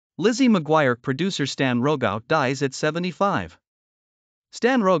Lizzie McGuire producer Stan Rogow dies at 75.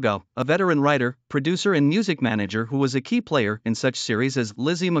 Stan Rogow, a veteran writer, producer and music manager who was a key player in such series as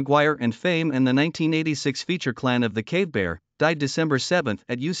Lizzie McGuire and Fame and the 1986 feature Clan of the Cave Bear, died December 7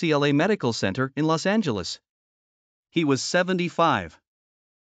 at UCLA Medical Center in Los Angeles. He was 75.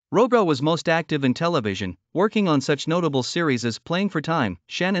 Rogow was most active in television, working on such notable series as Playing for Time,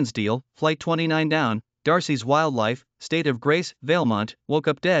 Shannon's Deal, Flight 29 Down, Darcy's Wildlife, State of Grace, Valemont, Woke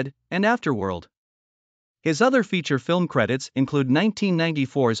Up Dead, and Afterworld. His other feature film credits include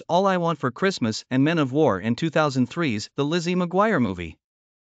 1994's All I Want for Christmas and Men of War and 2003's The Lizzie McGuire Movie.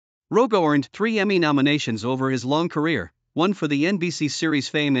 Rogow earned 3 Emmy nominations over his long career, one for the NBC series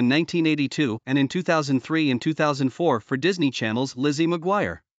Fame in 1982 and in 2003 and 2004 for Disney Channel's Lizzie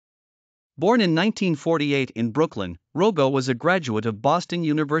McGuire. Born in 1948 in Brooklyn, Rogow was a graduate of Boston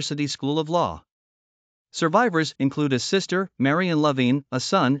University School of Law. Survivors include a sister, Marion Levine, a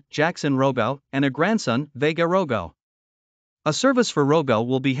son, Jackson Rogow, and a grandson, Vega Rogow. A service for Rogow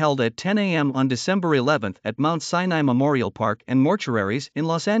will be held at 10 a.m. on December 11 at Mount Sinai Memorial Park and Mortuaries in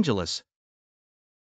Los Angeles.